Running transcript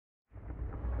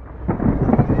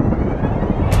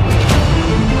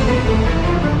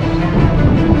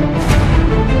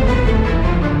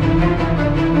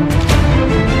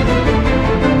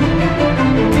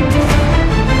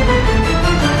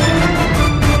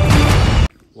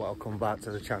Welcome back to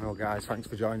the channel, guys. Thanks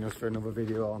for joining us for another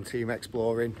video on Team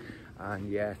Exploring.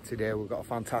 And yeah, today we've got a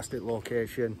fantastic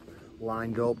location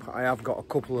lined up. I have got a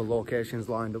couple of locations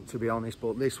lined up, to be honest,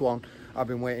 but this one I've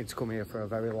been waiting to come here for a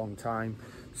very long time.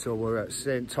 So we're at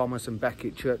St Thomas and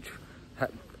Becket Church,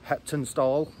 Hebden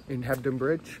Stall in Hebden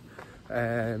Bridge.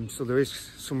 So there is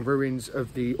some ruins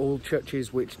of the old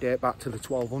churches which date back to the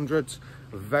 1200s,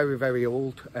 very, very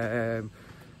old.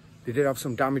 They did have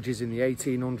some damages in the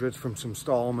 1800s from some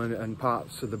storm, and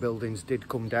parts of the buildings did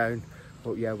come down.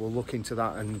 But yeah, we'll look into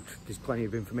that, and there's plenty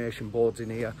of information boards in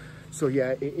here. So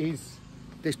yeah, it is,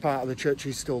 this part of the church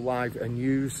is still live and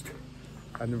used,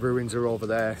 and the ruins are over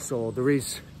there. So there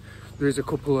is a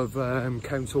couple of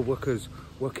council workers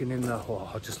working in there.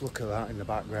 Oh, just look at that in the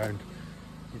background.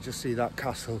 You just see that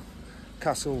castle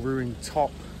ruin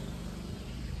top.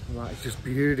 That is just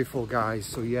beautiful, guys.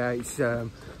 So yeah, it's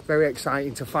very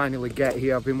exciting to finally get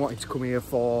here. I've been wanting to come here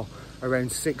for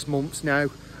around 6 months now,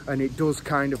 and it does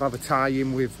kind of have a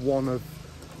tie-in with one of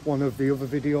the other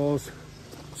videos.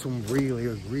 Some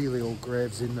really old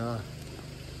graves in there.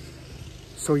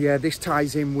 So yeah, this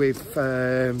ties in with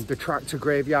the tractor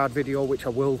graveyard video, which I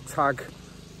will tag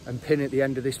and pin at the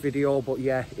end of this video. But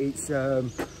yeah, it's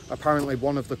apparently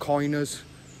one of the coiners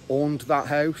owned that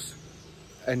house,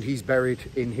 and he's buried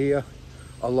in here,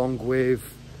 along with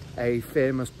a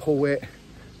famous poet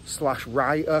slash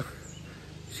writer.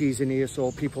 She's in here,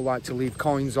 so people like to leave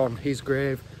coins on his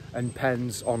grave and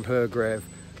pens on her grave.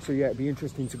 So yeah, it'd be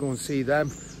interesting to go and see them.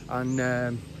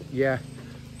 And yeah,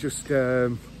 just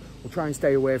we'll try and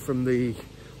stay away from the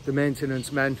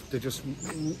maintenance men. They're just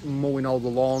mowing all the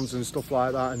lawns and stuff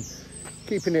like that and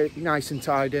keeping it nice and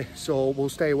tidy. So we'll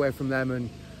stay away from them and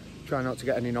try not to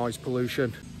get any noise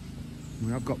pollution.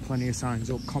 We have got plenty of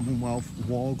signs up. Commonwealth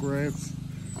war graves.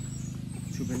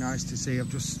 Should be nice to see. I've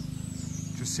just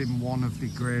seen one of the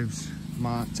graves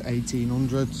marked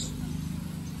 1800s.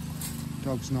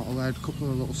 Dog's not allowed. A couple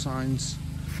of little signs.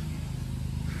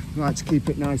 We like to keep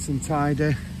it nice and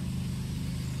tidy.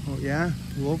 But yeah,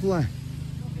 lovely.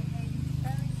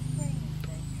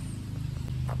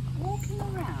 Walking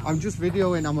around. I'm just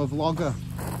videoing. I'm a vlogger.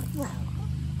 Well,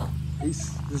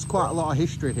 There's quite a lot of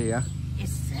history here.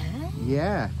 is there?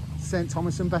 Yeah, St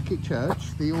Thomas and Becket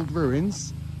Church, the old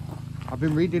ruins. I've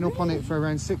been reading up on it for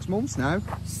around 6 months now.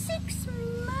 6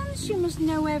 months? You must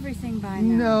know everything by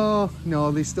now.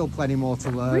 No, there's still plenty more to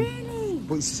learn. Really?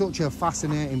 But it's such a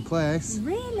fascinating place.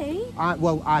 Really?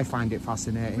 Well, I find it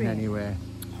fascinating Really? Anyway.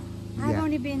 I've Yeah.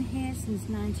 only been here since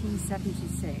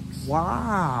 1976.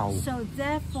 Wow. So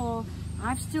therefore,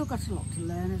 I've still got a lot to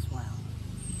learn as well.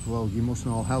 Well, you must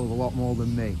know a hell of a lot more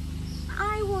than me.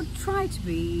 I would try to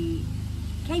be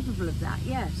capable of that,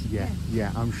 yes.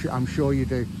 Yeah, I'm sure you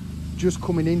do. Just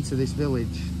coming into this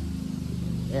village,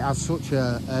 it has such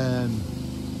a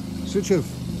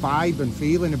vibe and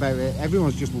feeling about it.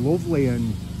 Everyone's just lovely,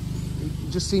 and it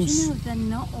just seems... Do you know, they're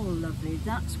not all lovely.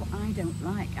 That's what I don't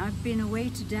like. I've been away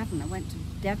to Devon. I went to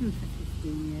Devon for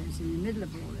 15 years in the middle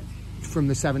of all this. From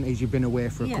the 70s, you've been away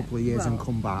for a couple of years and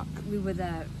come back. We were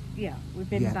there, yeah, we've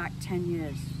been back 10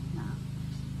 years now.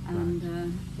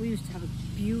 And we used to have a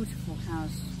beautiful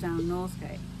house down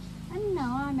Northgate. And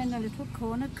now I'm in a little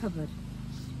corner cupboard.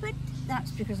 But that's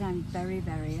because I'm very,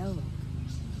 very old.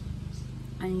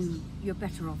 And you're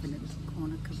better off in a little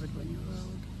corner cupboard when you're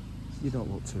old. You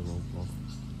don't look too old, love.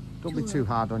 Don't Too be too old.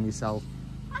 hard on yourself.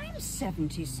 I'm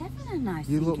 77 and I You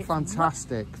think look it's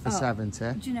fantastic for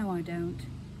 70. Do you know I don't?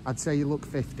 I'd say you look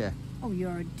 50. Oh,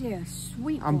 you're a dear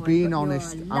sweet I'm boy, being but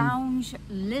honest, You're a lounge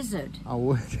lizard. I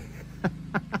would.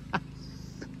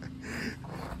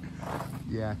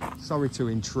 Yeah, sorry to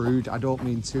intrude. I don't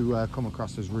mean to come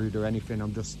across as rude or anything.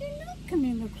 I'm just... You're not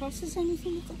coming across as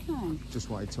anything of the kind. Just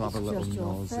wanted to have a It's little just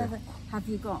your nosy. further- Have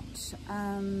you got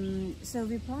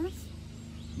Sylvia Plath?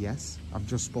 Yes, I've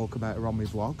just spoke about her on my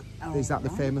vlog. Oh, Is that the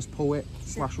right. famous poet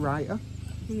slash writer?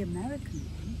 The American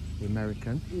one? The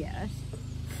American. Yes.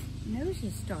 Nose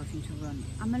is starting to run.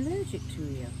 I'm allergic to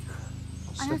you.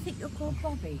 And I think you're called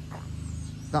Bobby.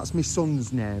 That's my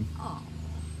son's name. Oh,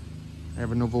 I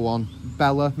have another one,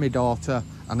 Bella, my daughter,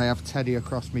 and I have Teddy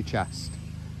across my chest.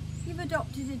 you've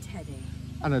adopted a teddy.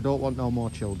 And I don't want no more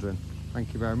children.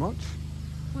 Thank you very much.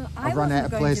 Well, I've run out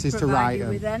of places to write you them.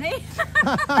 with any.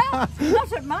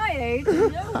 Not at my age.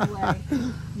 No way.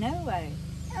 No way.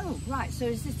 Oh, right. So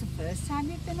is this the first time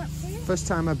you've been up here? First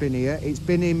time I've been here. It's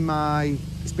been in my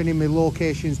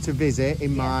locations to visit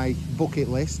in my bucket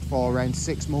list for around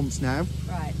 6 months now.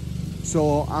 Right.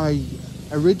 So I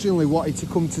originally wanted to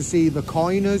come to see the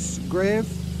Coiners grave.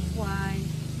 Why?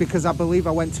 Because I believe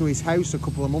I went to his house a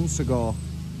couple of months ago.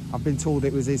 I've been told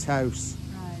it was his house.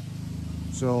 Right.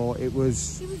 So it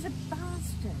was... He was a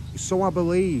bastard. So I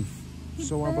believe. He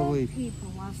burned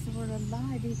people whilst they were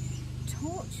alive. He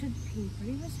tortured people.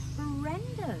 He was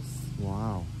horrendous.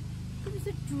 Wow. He was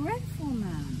a dreadful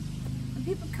man. And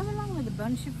people come along with a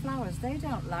bunch of flowers. They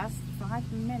don't last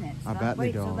 5 minutes. I bet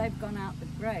they don't. Wait till they've gone out the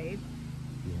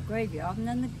graveyard, and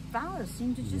then the flowers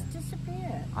seem to just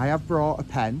disappear. I have brought a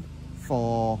pen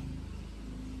for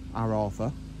our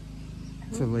author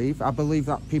to leave. I believe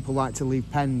that people like to leave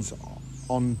pens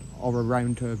on or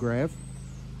around her grave.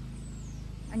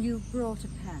 And you brought a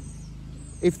pen?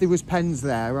 If there was pens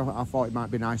there, I thought it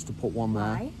might be nice to put one there.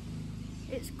 Why?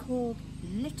 It's called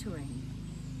littering,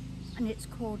 and it's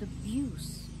called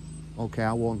abuse. Okay,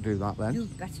 I won't do that then. You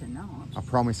better not. I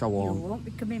promise I won't. You won't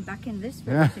be coming back in this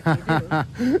village if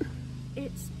you do.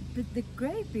 But the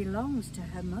grave belongs to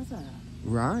her mother.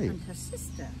 Right. And her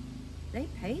sister. They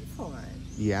paid for it.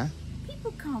 Yeah.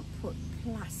 People can't put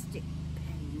plastic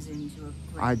pens into a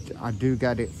grave. I do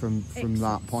get it from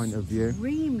that point of view.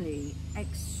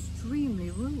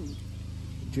 Extremely rude.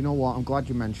 Do you know what? I'm glad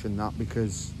you mentioned that,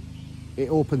 because it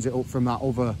opens it up from that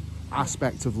other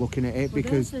aspect of looking at it. Well,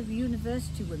 because those are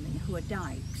university women who are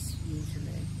dykes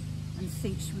usually, and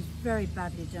think she was very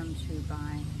badly done to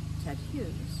by Ted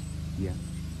Hughes. Yeah.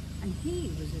 And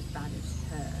he was as bad as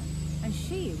her, and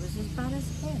she was as bad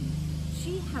as him.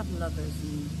 She had lovers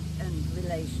and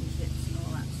relationships and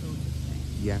all that sort of thing.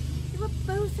 Yeah. They were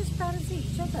both as bad as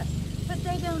each other, but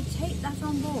they don't take that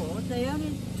on board. They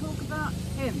only talk about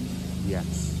him.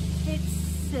 Yes. It's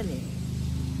silly,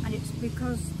 and it's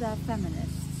because they're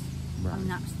feminists. Right. And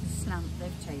that's the slant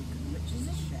they've taken, which is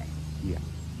a shame. Yeah.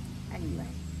 Anyway,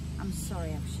 I'm sorry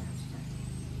I've shouted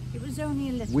at you. It was only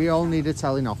a little We all shout. need a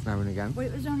telling off now and again. Well,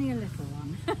 it was only a little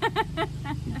one.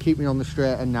 You keep me on the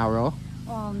straight and narrow.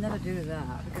 Oh, I'll never do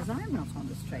that, because I'm not on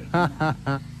the straight and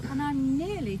narrow. And I'm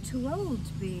nearly too old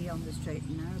to be on the straight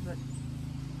and narrow, but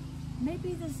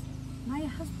maybe my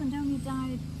husband only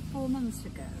died 4 months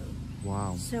ago.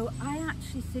 Wow. So I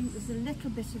actually think there's a little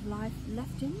bit of life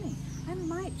left in me. I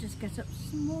might just get up to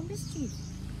some more mischief,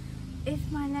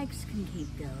 if my legs can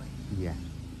keep going. Yeah.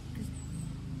 Because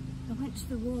I went to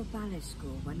the Royal Ballet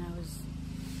School when I was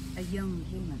a young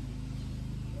woman,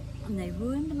 and they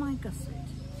ruined my gusset,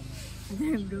 and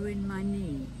they ruined my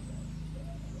knee.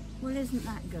 Well, isn't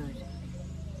that good?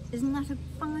 Isn't that a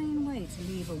fine way to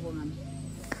leave a woman?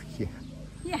 Yeah.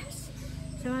 Yes.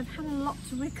 So I've had a lot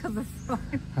to recover from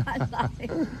in my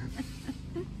life.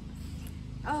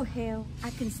 Oh, hell, I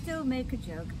can still make a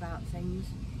joke about things.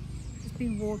 Just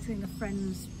been watering a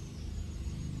friend's...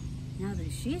 Now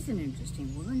that she's an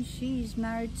interesting woman, she's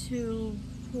married to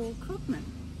Paul Krugman.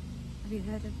 Have you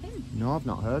heard of him? No, I've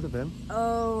not heard of him.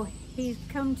 Oh, he's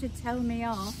come to tell me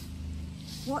off.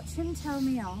 Watch him tell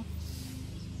me off.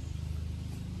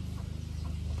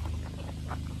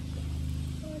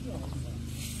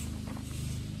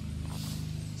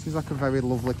 Seems like a very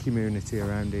lovely community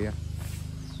around here.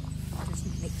 It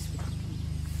doesn't mix with the people.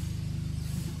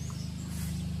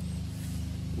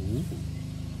 Ooh.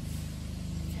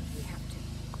 So we have to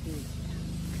do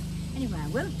that. Anyway, I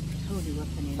won't hold you up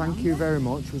any longer. Thank you very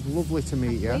much. It was lovely to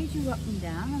meet you. I weighed you up and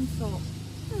down and thought,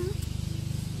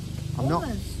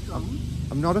 almost strong.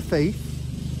 I'm not a thief.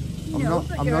 But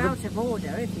you're out of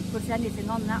order if you put anything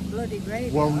on that bloody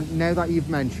graveyard. Well, now that you've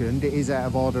mentioned, it is out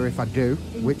of order if I do,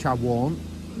 which I won't.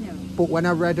 No. But when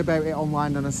I read about it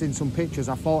online and I seen some pictures,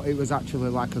 I thought it was actually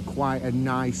like quite a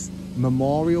nice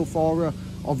memorial for her.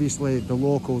 Obviously, the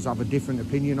locals have a different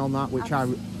opinion on that, which I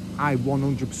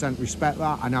 100% respect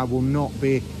that, and I will not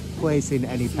be placing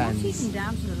any pens. It's not even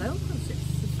down to the locals,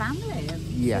 it's the family of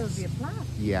Sylvia Plath.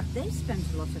 Yeah. They spent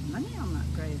a lot of money on that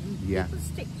grave, and people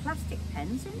stick plastic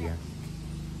pens in it.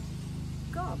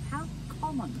 God, how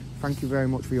common. Thank you very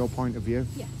much for your point of view.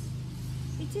 Yes.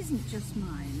 It isn't just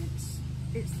mine,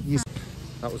 it's the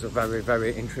That was a very,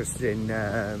 very interesting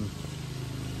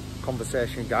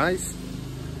conversation, guys.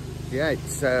 Yeah,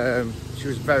 it's she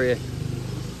was very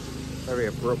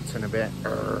abrupt and a bit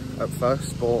at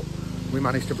first, but we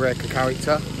managed to break her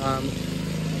character and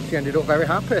she ended up very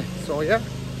happy. So yeah,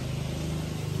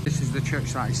 this is the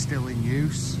church that is still in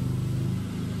use.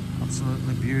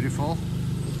 Absolutely beautiful.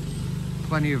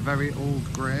 Plenty of very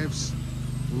old graves.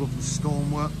 Love the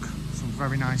stonework, some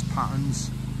very nice patterns,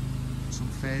 some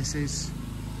faces.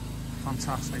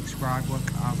 Fantastic scribe work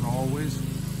as always.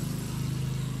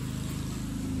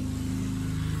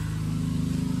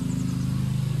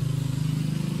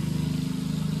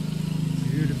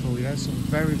 Beautiful, yeah, some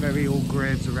very, very old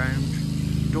graves around.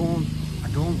 I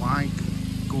don't like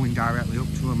going directly up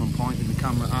to them and pointing the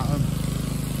camera at them.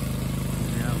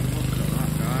 Yeah, look at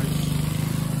that, guys.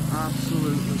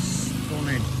 Absolutely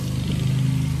stunning.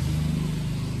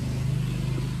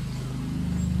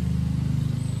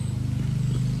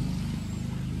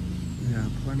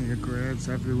 Plenty of graves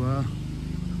everywhere.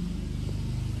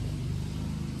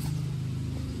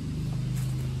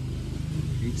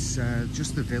 It's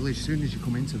just the village. As soon as you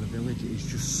come into the village, it's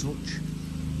just such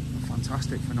a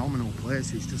fantastic, phenomenal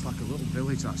place. It's just like a little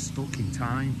village that's stuck in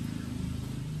time.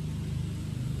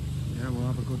 Yeah, we'll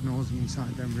have a good nosy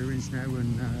inside them ruins now,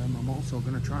 and I'm also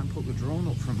going to try and put the drone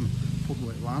up from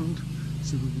public land,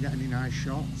 see if we can get any nice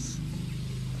shots.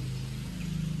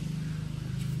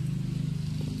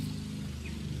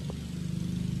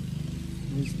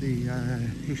 Here's the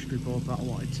history board that I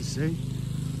wanted to see.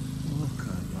 Look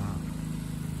at that.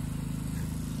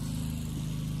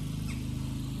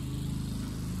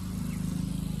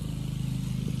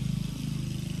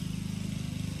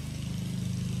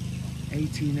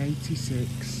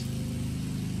 (1886).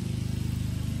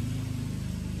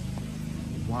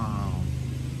 Wow.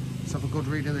 Let's have a good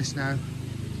read of this now.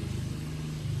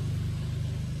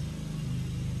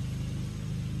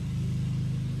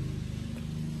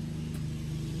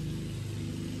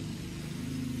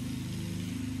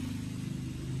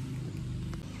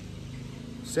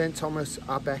 St Thomas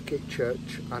à Becket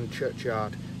Church and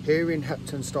Churchyard. Here in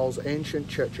Heptonstall's ancient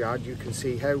churchyard, you can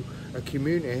see how a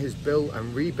community has built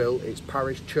and rebuilt its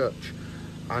parish church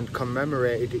and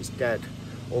commemorated its dead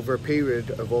over a period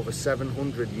of over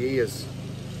 700 years.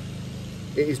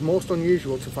 It is most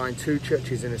unusual to find two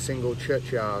churches in a single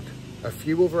churchyard. A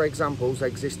few other examples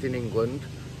exist in England.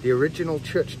 The original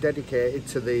church dedicated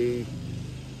to the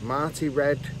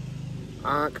martyred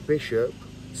Archbishop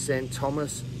St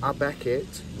Thomas à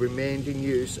Becket remained in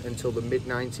use until the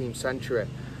mid-19th century.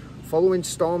 Following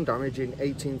storm damage in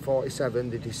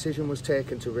 1847, the decision was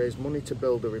taken to raise money to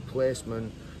build a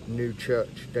replacement new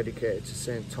church dedicated to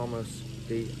St Thomas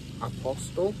the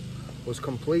Apostle. Was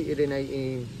completed in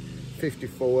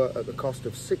 1854 at the cost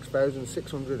of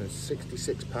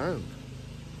 £6,666.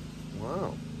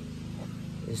 Wow.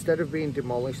 Instead of being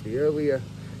demolished, the earlier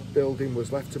building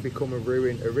was left to become a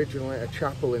ruin. Originally a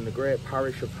chapel in the great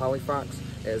parish of Halifax,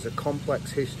 it has a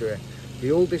complex history. The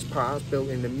oldest parts, built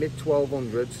in the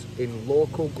mid-1200s in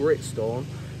local gritstone,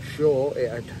 show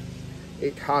it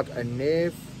had a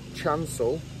nave,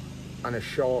 chancel and a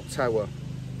short tower.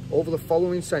 Over the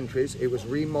following centuries it was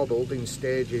remodelled in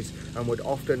stages and would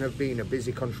often have been a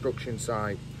busy construction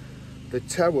site. The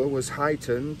tower was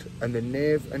heightened and the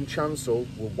nave and chancel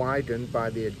were widened by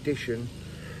the addition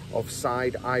of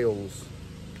side aisles,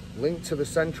 linked to the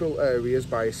central areas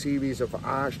by a series of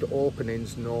arched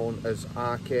openings known as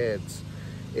arcades.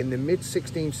 In the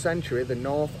mid-16th century, the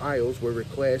north aisles were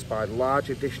replaced by large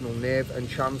additional nave and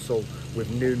chancel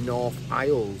with new north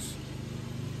aisles.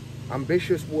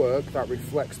 Ambitious work that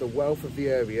reflects the wealth of the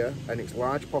area and its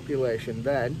large population.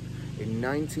 Then in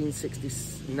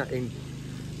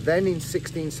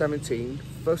 1617,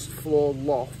 first floor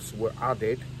lofts were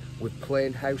added with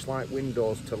plain house-like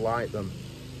windows to light them.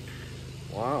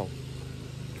 Wow,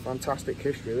 fantastic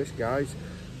history this, guys.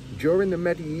 During the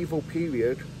medieval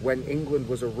period, when England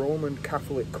was a Roman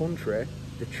Catholic country,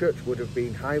 the church would have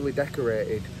been highly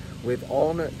decorated with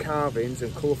ornate carvings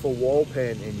and colourful wall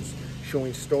paintings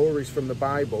showing stories from the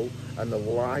Bible and the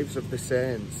lives of the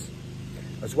saints.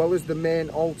 As well as the main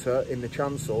altar in the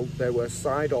chancel, there were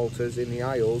side altars in the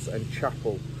aisles and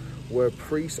chapel, where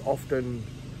priests often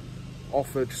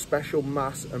offered special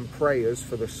mass and prayers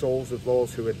for the souls of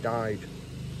those who had died.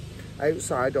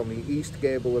 Outside, on the east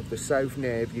gable of the south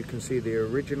nave, you can see the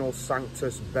original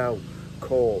Sanctus Bell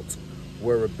court,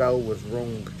 where a bell was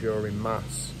rung during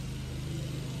Mass.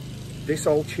 This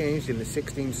all changed in the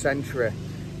 16th century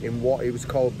in what it was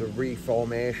called the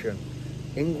Reformation.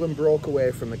 England broke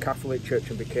away from the Catholic Church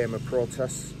and became a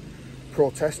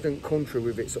Protestant country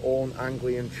with its own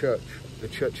Anglican church, the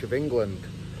Church of England.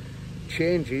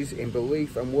 Changes in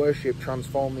belief and worship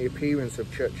transformed the appearance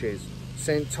of churches.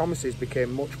 St Thomas's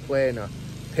became much plainer.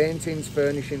 Paintings,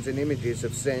 furnishings and images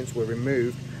of saints were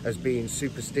removed as being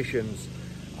superstitions,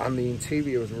 and the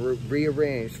interior was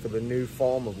rearranged for the new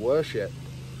form of worship.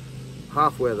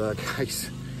 Halfway there, guys.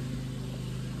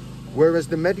 Whereas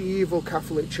the medieval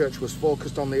Catholic Church was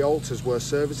focused on the altars where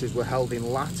services were held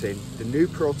in Latin, the new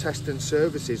Protestant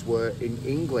services were in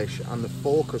English, and the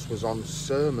focus was on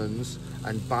sermons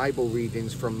and Bible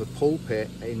readings from the pulpit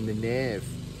in the nave.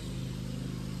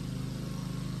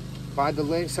 By the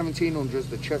late 1700s,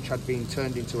 the church had been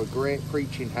turned into a great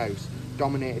preaching house,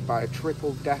 dominated by a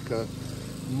triple-decker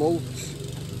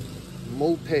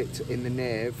pulpit in the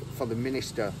nave for the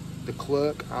minister, the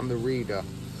clerk and the reader.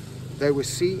 There was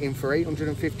seating for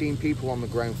 815 people on the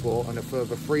ground floor and a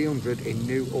further 300 in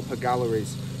new upper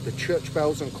galleries. The church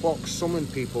bells and clocks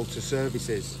summoned people to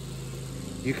services.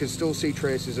 You can still see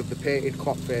traces of the painted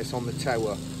clock face on the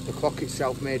tower. The clock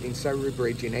itself, made in Riding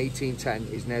Bridge in 1810,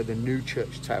 is now the new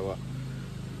church tower.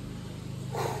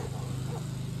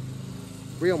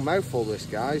 Real mouthful this,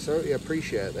 guys. I hope you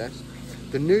appreciate this.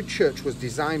 The new church was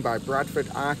designed by Bradford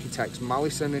architects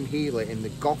Mallison and Healy in the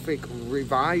Gothic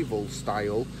revival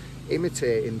style,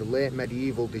 imitating the late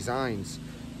medieval designs.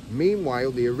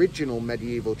 Meanwhile, the original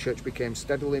medieval church became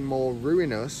steadily more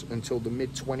ruinous until the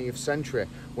mid-20th century,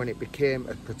 when it became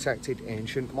a protected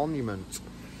ancient monument.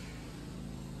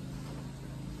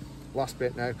 Last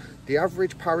bit now. The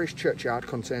average parish churchyard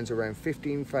contains around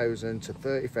 15,000 to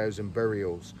 30,000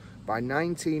 burials. By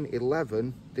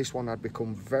 1911, this one had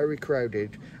become very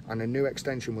crowded and a new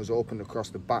extension was opened across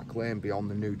the back lane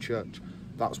beyond the new church.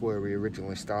 That's where we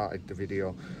originally started the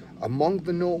video. Among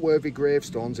the noteworthy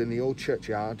gravestones in the old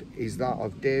churchyard is that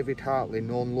of David Hartley,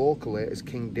 known locally as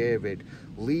King David,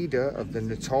 leader of the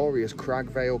notorious Cragg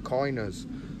Vale Coiners.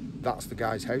 That's the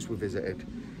guy's house we visited.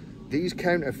 These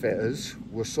counterfeiters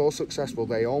were so successful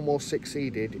they almost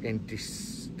succeeded in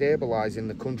destabilising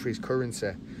the country's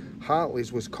currency.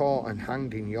 Hartley's was caught and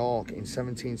hanged in York in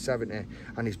 1770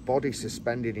 and his body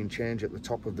suspended in chains at the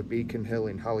top of the Beacon Hill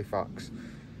in Halifax.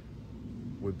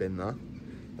 We've been there.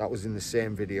 That was in the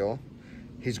same video.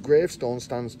 His gravestone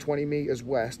stands 20 metres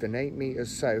west and 8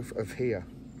 metres south of here.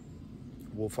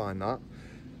 We'll find that.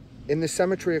 In the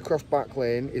cemetery across Back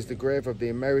Lane is the grave of the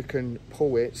American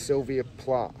poet Sylvia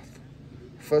Plath,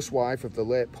 first wife of the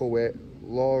late poet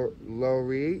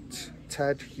laureate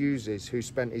Ted Hughes, who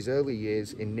spent his early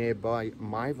years in nearby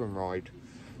Maivenroyd.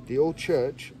 The old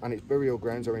church and its burial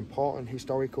grounds are important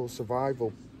historical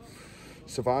survivals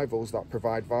that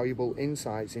provide valuable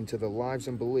insights into the lives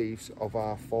and beliefs of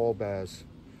our forebears.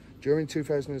 During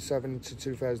 2007 to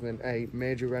 2008,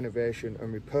 major renovation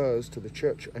and repairs to the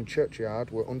church and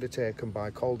churchyard were undertaken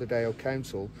by Calderdale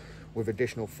Council, with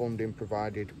additional funding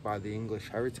provided by the English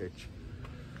Heritage.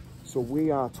 So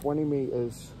we are 20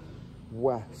 metres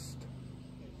west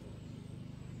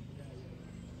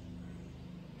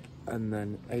and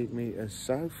then 8 metres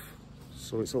south.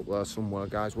 So it's up there somewhere,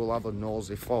 guys. We'll have a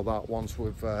nosy for that once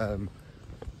we've had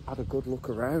a good look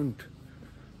around.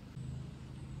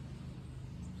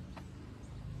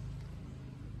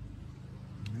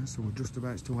 Yeah, so we're just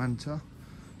about to enter.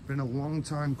 Been a long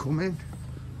time coming.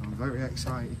 I'm very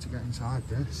excited to get inside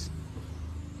this.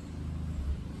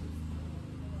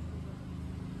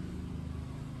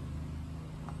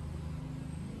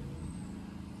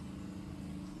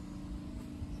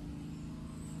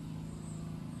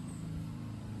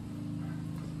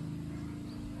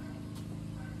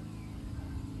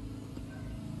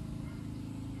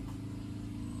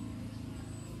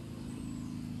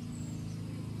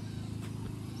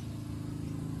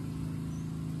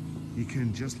 You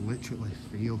can just literally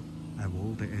feel how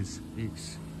old it is. It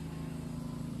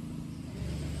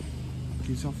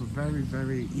gives off a very,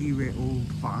 very eerie old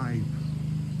vibe.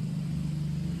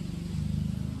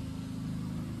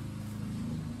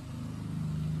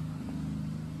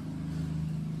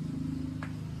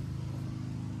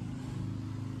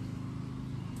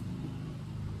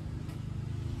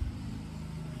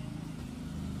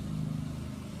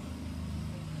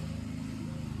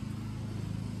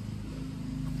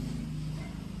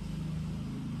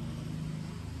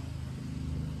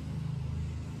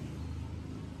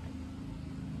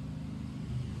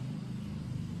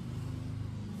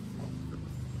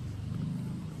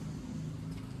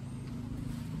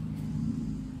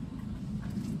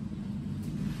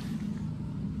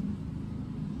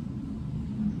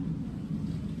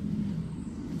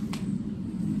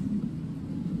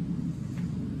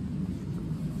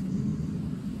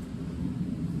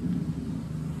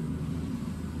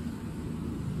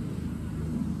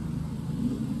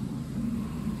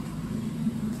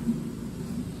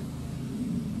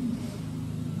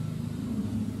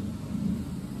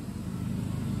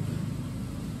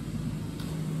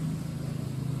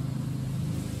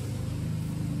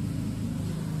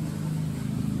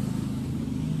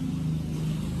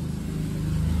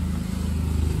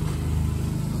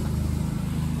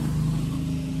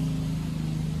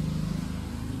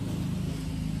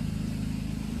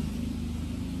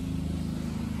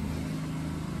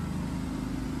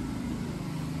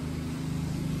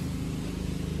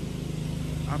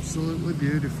 Absolutely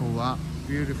beautiful, that.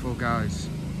 Beautiful, guys.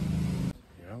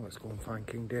 Yeah, let's go and find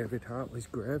King David Hartley's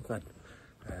grave then.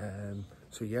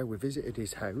 So yeah, we visited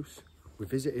his house. We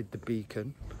visited the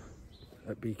beacon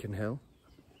at Beacon Hill.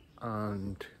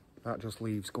 And that just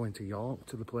leaves going to York,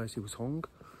 to the place he was hung.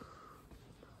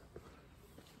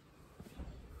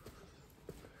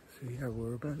 So yeah,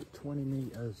 we're about 20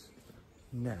 metres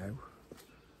now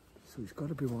So it's got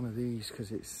to be one of these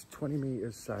because it's 20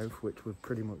 metres south, which we've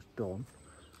pretty much done.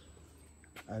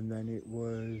 And then it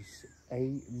was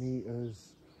 8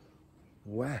 metres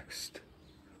west,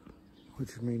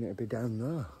 which would mean it'd be down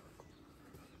there.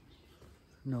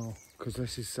 No, because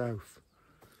this is south.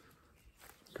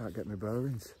 Can't get my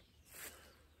bearings.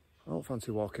 I don't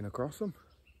fancy walking across them.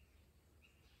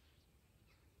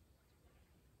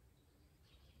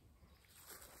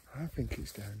 I think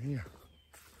it's down here.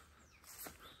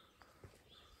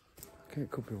 I think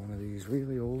it could be one of these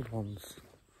really old ones.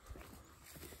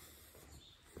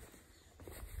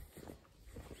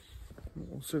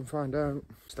 We'll soon find out.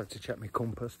 Just had to check my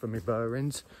compass for my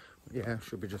bearings. Yeah,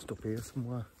 should be just up here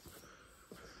somewhere.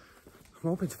 I'm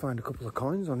hoping to find a couple of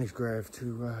coins on his grave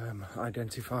to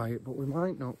identify it, but we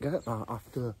might not get that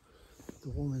after the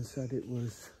woman said it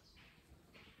was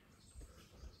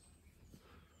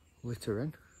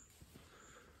littering.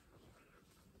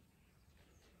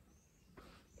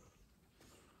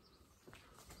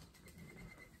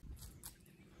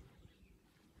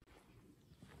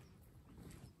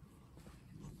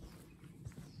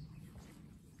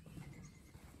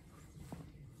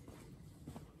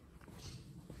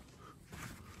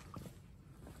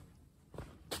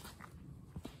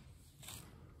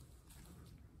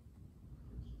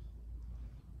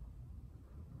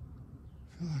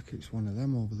 I feel like it's one of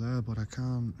them over there, but I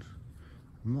can't.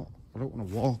 I don't want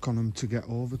to walk on them to get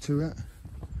over to it.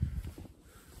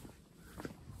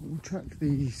 We'll check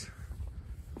these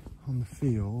on the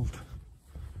field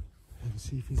and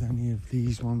see if there's any of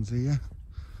these ones here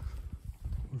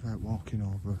without walking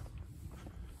over.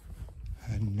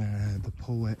 And the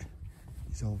poet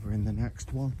is over in the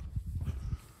next one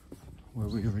where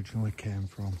we originally came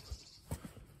from.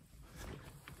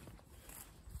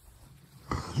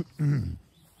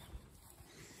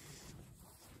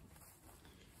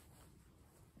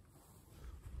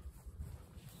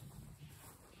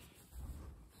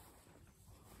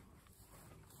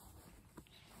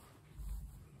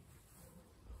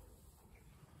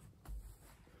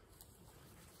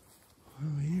 Well,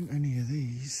 there ain't any of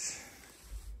these.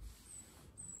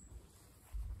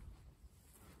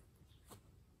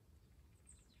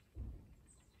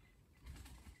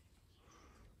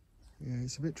 Yeah,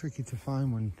 it's a bit tricky to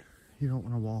find when you don't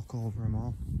want to walk over them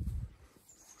all.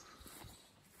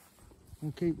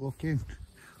 We'll keep looking.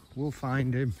 We'll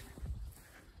find him.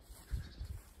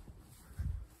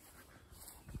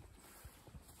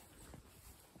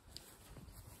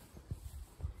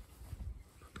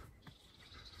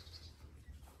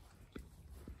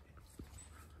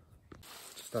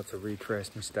 Just had to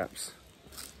retrace my steps.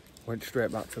 Went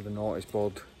straight back to the notice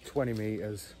board, 20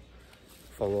 metres,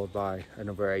 followed by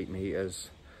another 8 metres,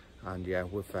 and yeah,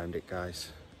 we've found it, guys.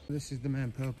 This is the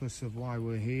main purpose of why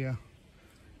we're here,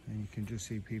 and you can just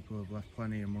see people have left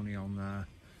plenty of money on there.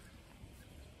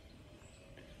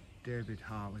 David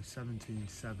Hartley,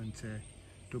 1770,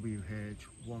 WH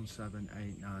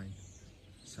 1789,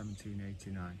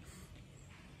 1789.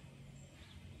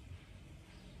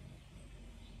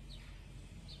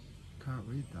 Can't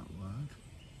read that word.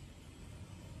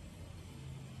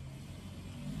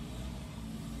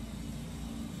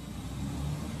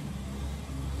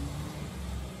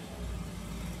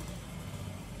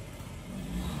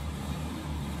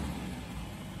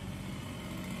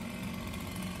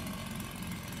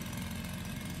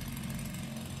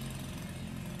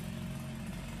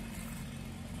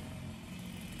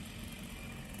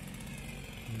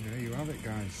 And there you have it,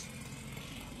 guys.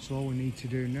 So all we need to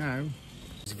do now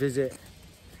is visit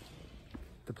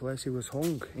the place he was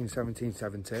hung in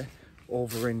 1770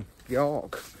 over in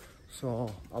York.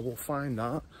 So I will find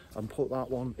that and put that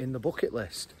one in the bucket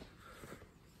list.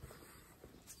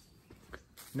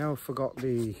 Now I forgot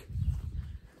the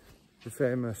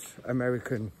famous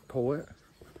American poet.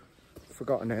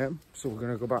 Forgot her name, so we're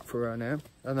going to go back for her name,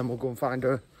 and then we'll go and find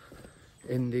her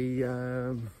in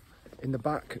the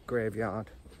back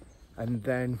graveyard, and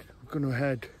then we're going to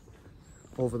head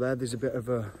over there. There's a bit of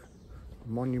a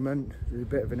monument, there's a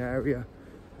bit of an area,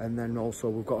 and then also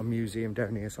we've got a museum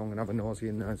down here, so I'm gonna have a nosy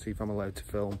in there and see if I'm allowed to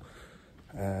film.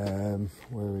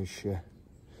 Where is she?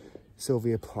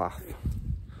 Sylvia Plath.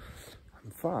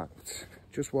 In fact,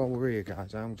 just while we're here,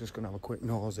 guys, I'm just gonna have a quick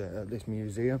nosy at this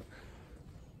museum.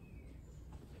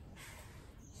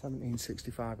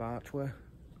 1765 archway,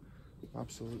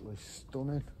 absolutely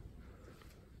stunning.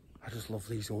 I just love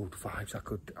these old vibes. I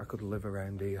could live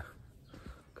around here.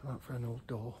 Come out for an old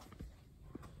door.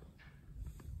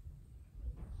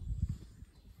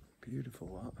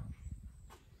 Beautiful, that.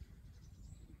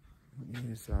 What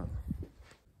year is that?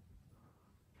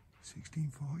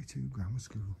 1642 grammar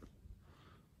school.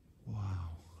 Wow.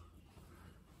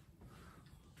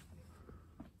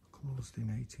 Lost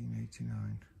in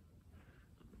 1889.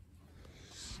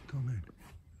 Stunning.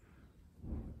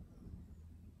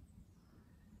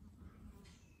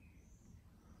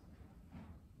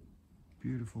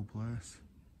 Beautiful place.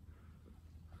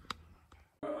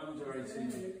 Under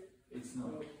 18, it's not.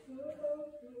 Well,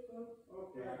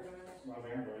 we haven't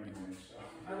got any money, so.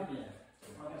 Oh, yeah.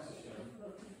 Oh, that's a shame. We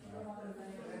don't want to do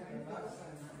anything, so.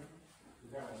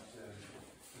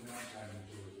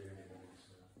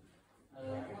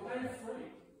 Well, they're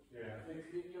free. Yeah. The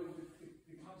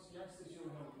youngsters you're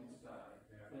helping today,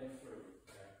 they're free.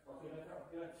 Yeah. I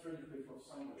get 3 quid from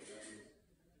somebody.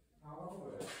 How long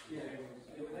were it? Yeah.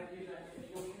 You're caring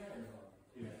for it.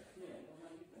 Yeah. Yeah.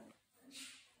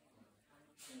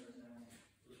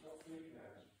 It's got 3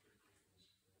 cows.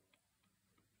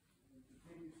 The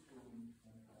previous one,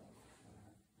 I tell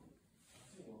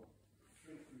you what,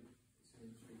 3 quid to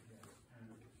 3 cows.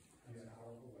 Yeah,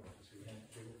 how long were it?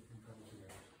 Two can come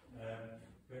together.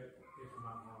 But if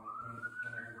not, when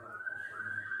I do that,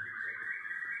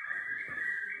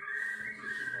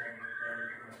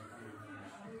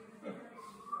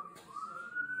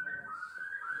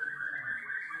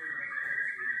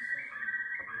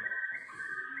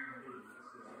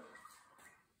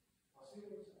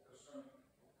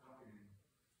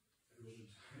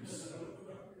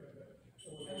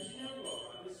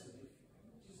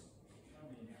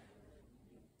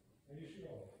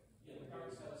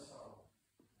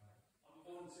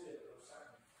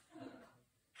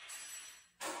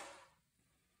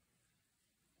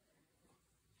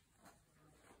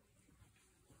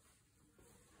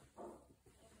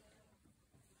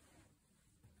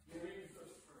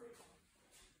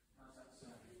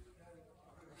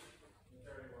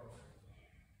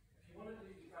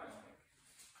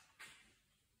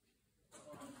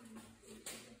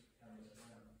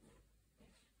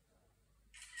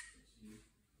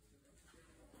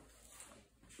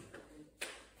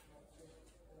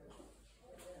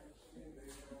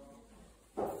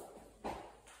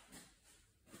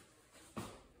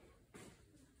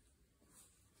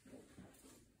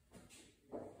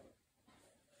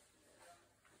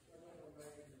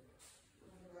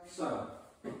 So.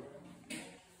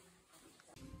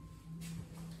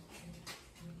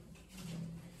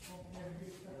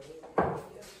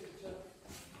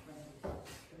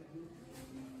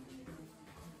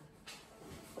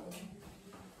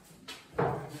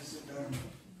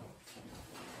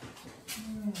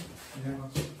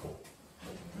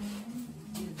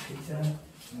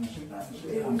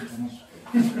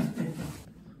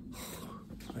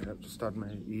 I've just had my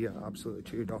ear absolutely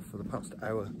chewed off for the past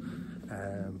hour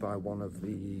by one of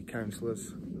the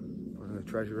councillors, one of the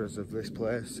treasurers of this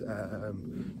place.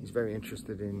 He's very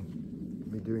interested in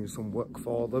me doing some work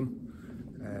for them.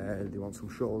 They want some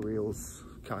show reels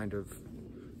kind of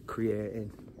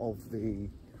creating of the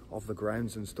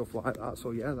grounds and stuff like that.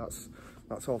 So yeah, that's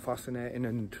all fascinating,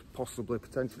 and possibly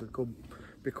potentially could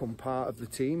become part of the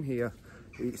team here.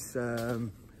 It's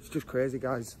just crazy,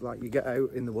 guys. Like, you get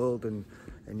out in the world and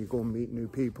you go and meet new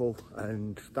people,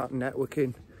 and that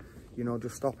networking, you know,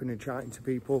 just stopping and chatting to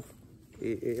people,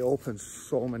 it opens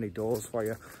so many doors for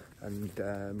you. And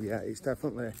yeah, it's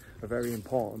definitely a very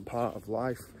important part of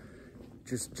life.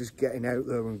 Just getting out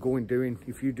there and going doing.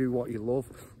 If you do what you love,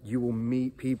 you will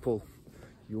meet people.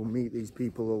 You will meet these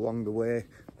people along the way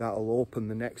that'll open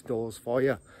the next doors for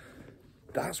you.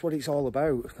 That's what it's all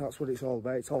about. That's what it's all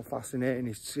about. It's all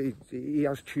fascinating. He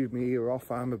has chewed my ear off.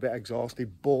 I'm a bit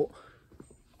exhausted, but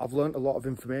I've learnt a lot of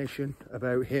information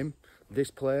about him,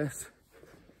 this place.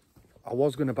 I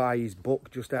was going to buy his book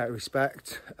just out of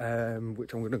respect,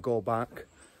 which I'm going to go back.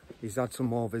 He's had some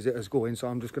more visitors going, so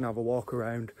I'm just going to have a walk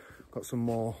around. Got some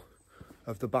more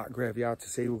of the back graveyard to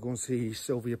see. We're going to see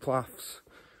Sylvia Plath's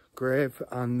grave,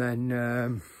 and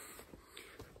then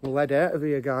we'll head out of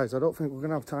here, guys. I don't think we're going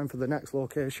to have time for the next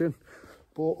location,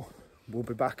 but we'll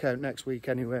be back out next week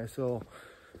anyway, so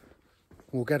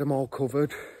we'll get them all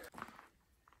covered.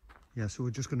 Yeah, so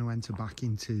we're just going to enter back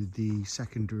into the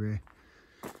secondary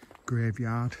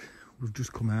graveyard. We've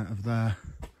just come out of there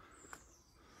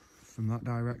from that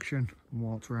direction and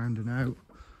walked around and out.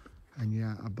 And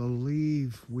yeah, I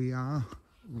believe we are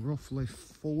roughly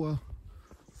four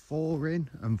in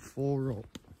and 4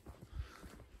 up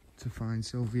to find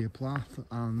Sylvia Plath,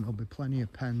 and there'll be plenty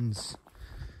of pens,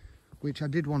 which I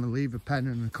did want to leave a pen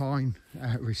and a coin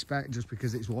out of respect, just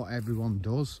because it's what everyone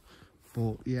does.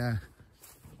 But yeah,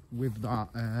 with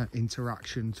that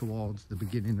interaction towards the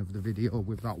beginning of the video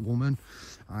with that woman,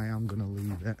 I am going to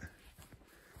leave it.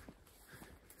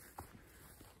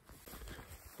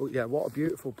 But yeah, what a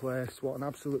beautiful place, what an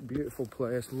absolute beautiful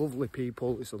place, lovely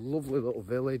people. It's a lovely little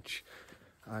village,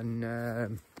 and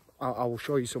I will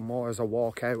show you some more as I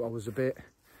walk out. I was a bit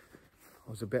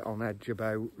on edge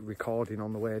about recording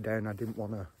on the way down. I didn't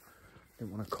want to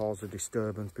cause a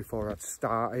disturbance before I'd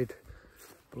started.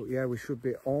 But yeah, we should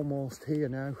be almost here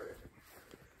now.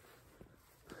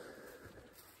 I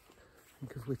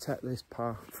think if we take this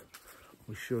path,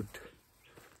 we should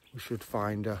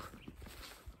find her.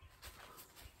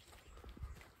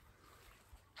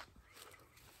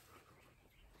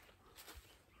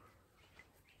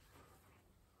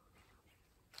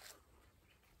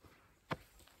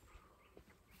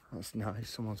 That's nice.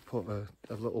 Someone's put a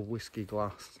little whiskey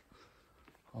glass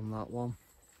on that one.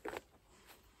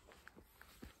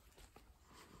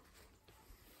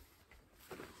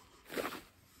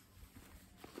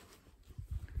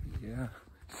 Yeah,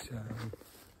 it's a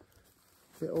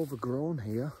bit overgrown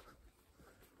here.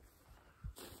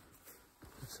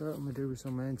 Could certainly do with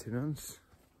some maintenance.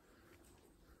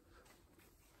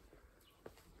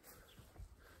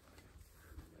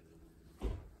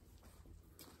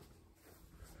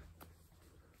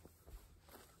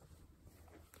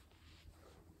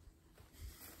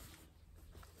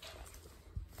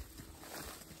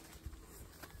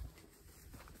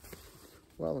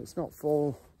 Well, it's not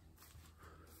full.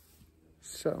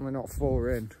 Certainly not full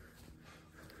in.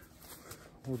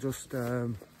 We'll just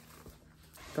have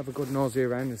a good nosy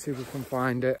around and see if we can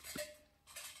find it.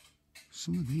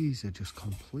 Some of these are just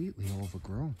completely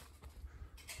overgrown.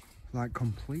 Like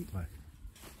completely.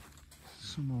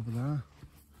 Some over there.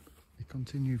 They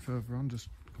continue further on, just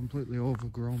completely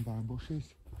overgrown by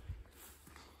bushes.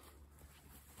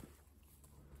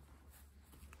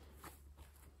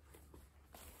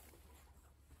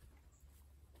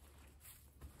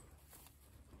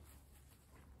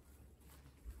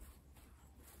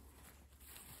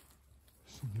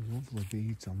 Some lovely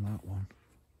beads on that one.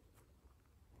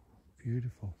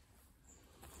 Beautiful.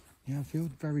 Yeah, I feel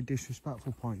very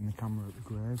disrespectful pointing the camera at the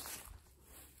graves.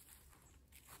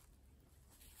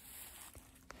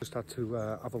 Just had to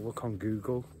have a look on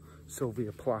Google,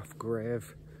 Sylvia Plath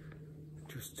grave,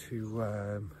 just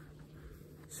to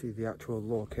see the actual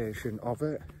location of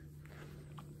it.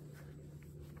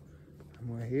 And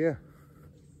we're here.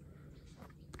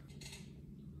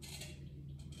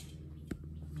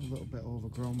 A little bit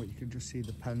overgrown, but you can just see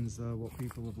the pens there, what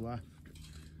people have left,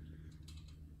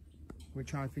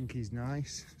 which I think is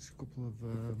nice. It's a couple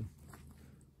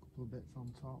of bits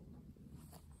on top.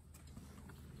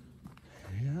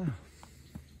 Yeah.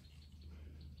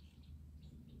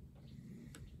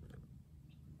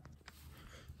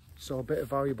 So a bit of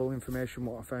valuable information.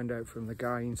 What I found out from the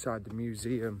guy inside the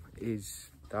museum is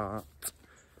that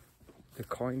the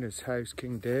coiner's house,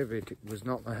 King David, was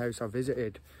not the house I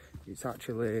visited. It's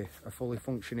actually a fully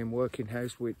functioning working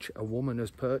house which a woman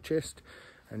has purchased,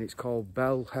 and it's called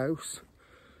Bell House.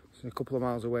 It's a couple of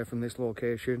miles away from this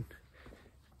location.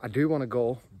 I do want to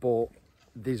go, but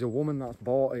there's a woman that's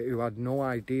bought it who had no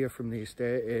idea from the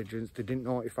estate agents. They didn't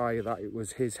notify her that it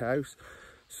was his house.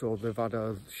 So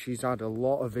she's had a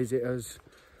lot of visitors,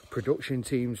 production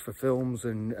teams for films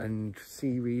and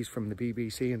series from the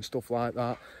BBC and stuff like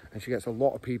that, and she gets a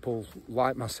lot of people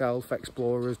like myself,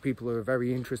 explorers, people who are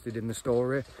very interested in the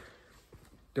story.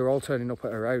 They're all turning up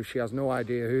at her house. She has no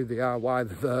idea who they are, why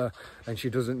they're there, and she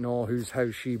doesn't know whose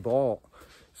house she bought.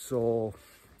 So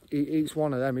it's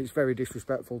one of them. It's very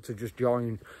disrespectful to just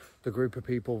join the group of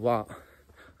people that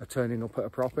are turning up at a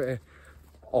property,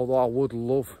 although I would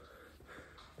love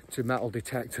to metal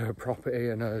detect her property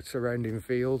and her surrounding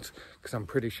fields, because I'm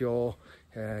pretty sure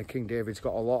King David's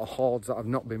got a lot of hoards that have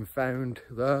not been found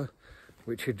there,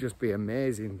 which would just be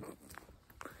amazing.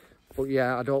 But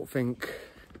yeah, I don't think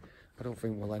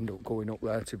we'll end up going up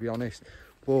there, to be honest.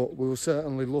 But we were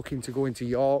certainly looking to go into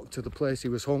York, to the place he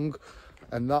was hung,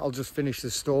 and that'll just finish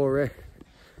the story.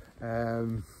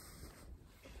 Yeah,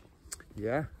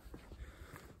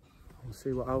 we'll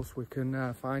see what else we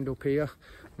can find up here.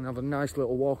 And have a nice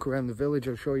little walk around the village.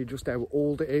 I'll show you just how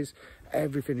old it is.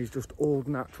 Everything is just old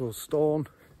natural stone.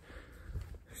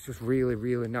 It's just really,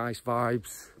 really nice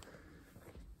vibes.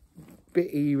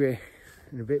 Bit eerie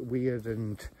and a bit weird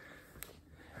and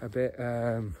a bit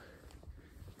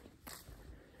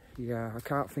yeah, I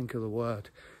can't think of the word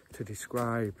to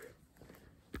describe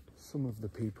some of the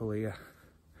people here.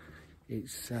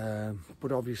 It's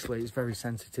but obviously it's very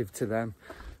sensitive to them.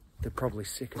 They're probably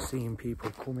sick of seeing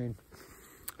people coming.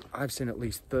 I've seen at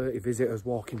least 30 visitors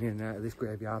walking in and out of this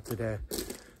graveyard today,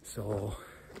 so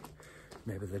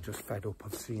maybe they're just fed up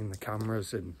of seeing the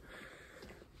cameras and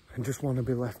just want to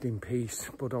be left in peace.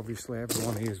 But obviously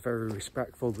everyone here is very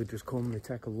respectful. They just come, they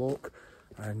take a look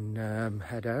and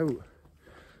head out.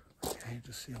 Okay,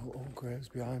 just see all old graves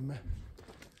behind me.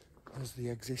 There's the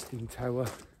existing tower.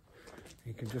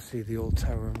 You can just see the old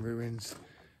tower and ruins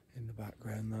in the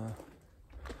background there.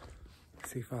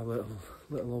 See if our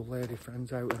little old lady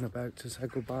friend's out and about to say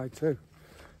goodbye too.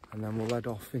 And then we'll head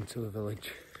off into the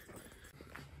village.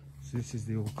 So this is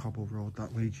the old cobble road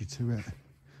that leads you to it.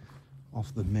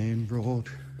 Off the main road,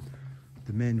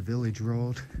 the main village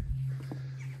road.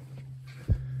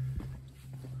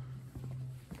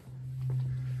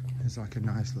 There's like a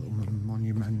nice little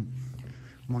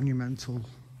monumental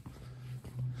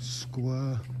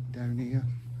square down here.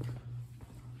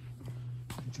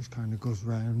 It just kind of goes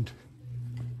round.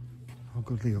 I'll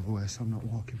go the other way so I'm not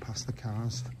walking past the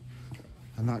cars.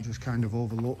 And that just kind of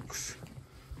overlooks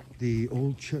the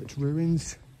old church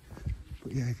ruins.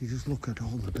 But yeah, if you just look at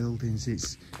all the buildings,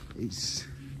 it's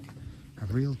a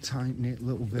real tight-knit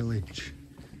little village.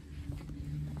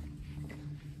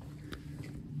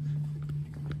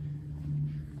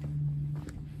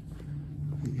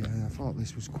 But yeah, I thought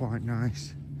this was quite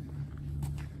nice.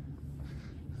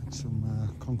 Had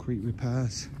some concrete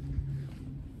repairs.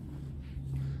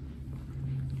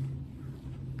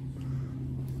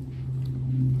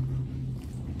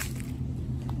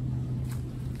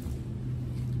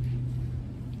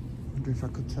 If I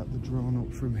could take the drone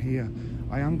up from here.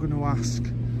 I am going to ask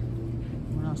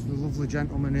the lovely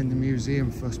gentleman in the museum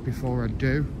first before I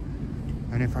do,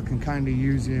 and if I can kind of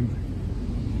use him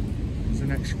as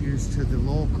an excuse to the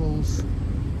locals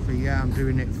for, yeah, I'm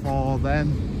doing it for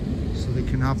them so they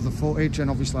can have the footage,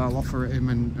 and obviously I'll offer it him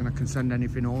and I can send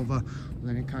anything over, and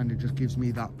then it kind of just gives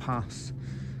me that pass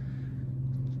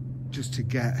just to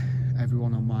get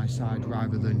everyone on my side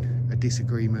rather than a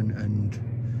disagreement. And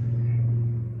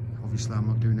obviously I'm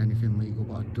not doing anything legal,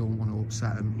 but I don't want to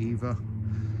upset him either.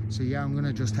 So yeah, I'm going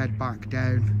to just head back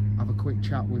down, have a quick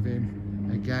chat with him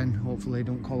again. Hopefully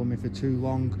don't call me for too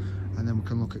long, and then we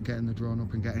can look at getting the drone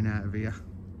up and getting out of here.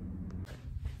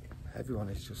 Everyone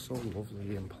is just so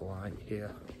lovely and polite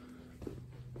here.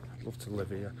 I'd love to live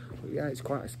here. But yeah, it's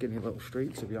quite a skinny little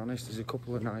street, to be honest. There's a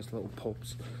couple of nice little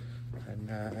pubs, and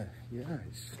yeah,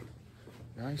 it's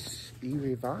nice,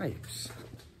 eerie vibes.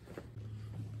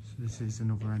 This is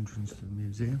another entrance to the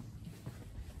museum.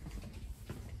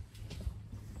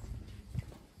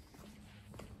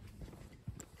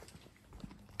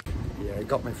 Yeah, it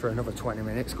got me for another 20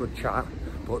 minutes, good chat.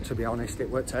 But to be honest, it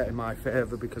worked out in my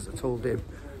favour because I told him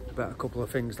about a couple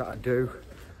of things that I do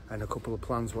and a couple of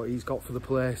plans what he's got for the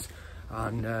place.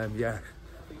 And yeah,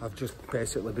 I've just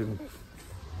basically been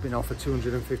offered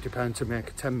 £250 to make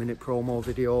a 10-minute promo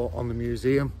video on the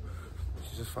museum,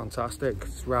 which is just fantastic.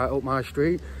 It's right up my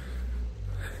street.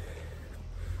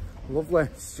 Lovely.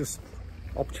 It's just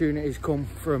opportunities come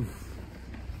from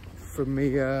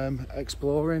me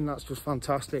exploring. That's just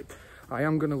fantastic. I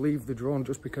am going to leave the drone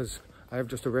just because I have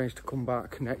just arranged to come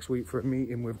back next week for a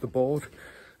meeting with the board,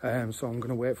 so I'm going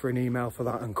to wait for an email for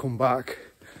that and come back,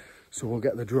 so we'll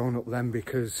get the drone up then,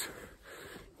 because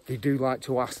they do like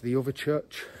to ask the other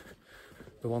church,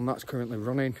 the one that's currently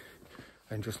running,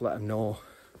 and just let them know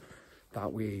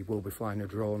that we will be flying a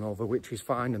drone over, which is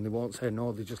fine, and they won't say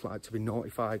no, they just like to be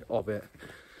notified of it.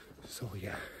 So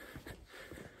yeah,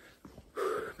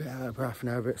 a bit out of breath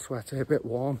now, a bit sweaty, a bit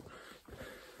warm.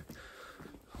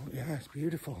 Oh yeah, it's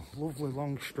beautiful, lovely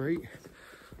long street.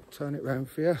 Turn it round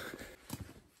for you.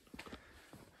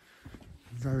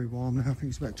 Very warm now, I think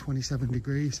it's about 27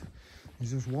 degrees.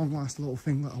 There's just one last little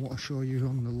thing that I want to show you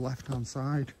on the left hand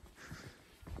side,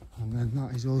 and then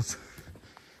that is us.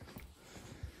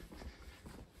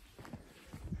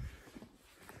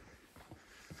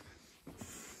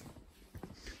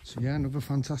 So yeah, another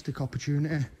fantastic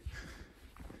opportunity.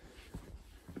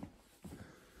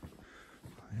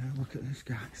 Yeah, look at this,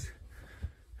 guys.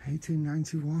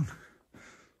 1891.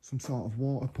 Some sort of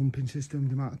water pumping system.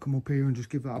 They might have come up here and just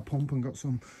give that a pump and got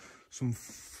some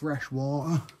fresh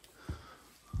water.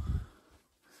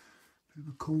 Bit of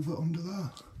a culvert under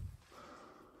there.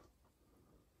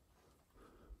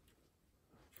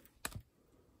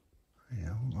 Yeah,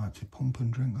 I would like to pump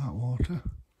and drink that water.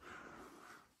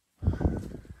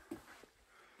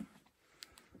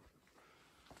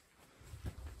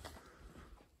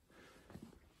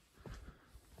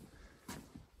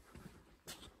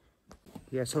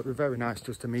 Yeah, so it was very nice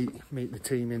just to meet the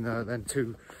team in there. Then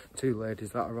two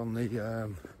ladies that are on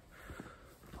the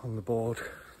board,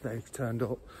 they turned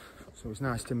up, so it was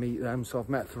nice to meet them. So I've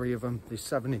met 3 of them. There's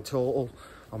 7 in total.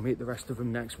 I'll meet the rest of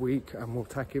them next week, and we'll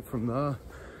take it from there.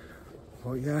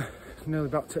 But yeah, nearly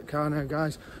back to the car now,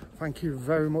 guys. Thank you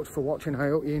very much for watching. I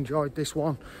hope you enjoyed this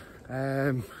one.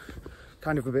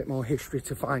 Kind of a bit more history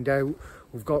to find out.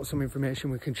 We've got some information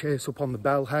we can chase up on the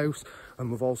Bell House, and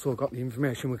we've also got the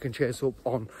information we can chase up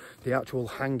on the actual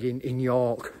hanging in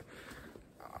York.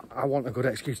 I want a good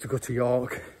excuse to go to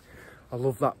York. I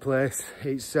love that place.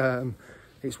 It's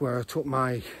where I took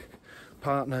my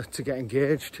partner to get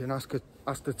engaged and asked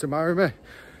her to marry me.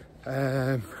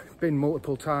 Been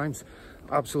multiple times.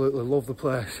 Absolutely love the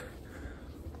place.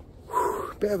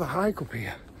 Whew, bit of a hike up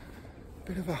here.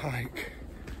 Bit of a hike.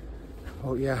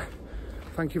 But yeah,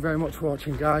 thank you very much for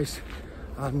watching, guys.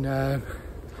 And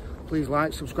please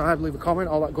like, subscribe, leave a comment,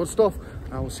 all that good stuff.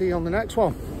 I will see you on the next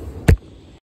one.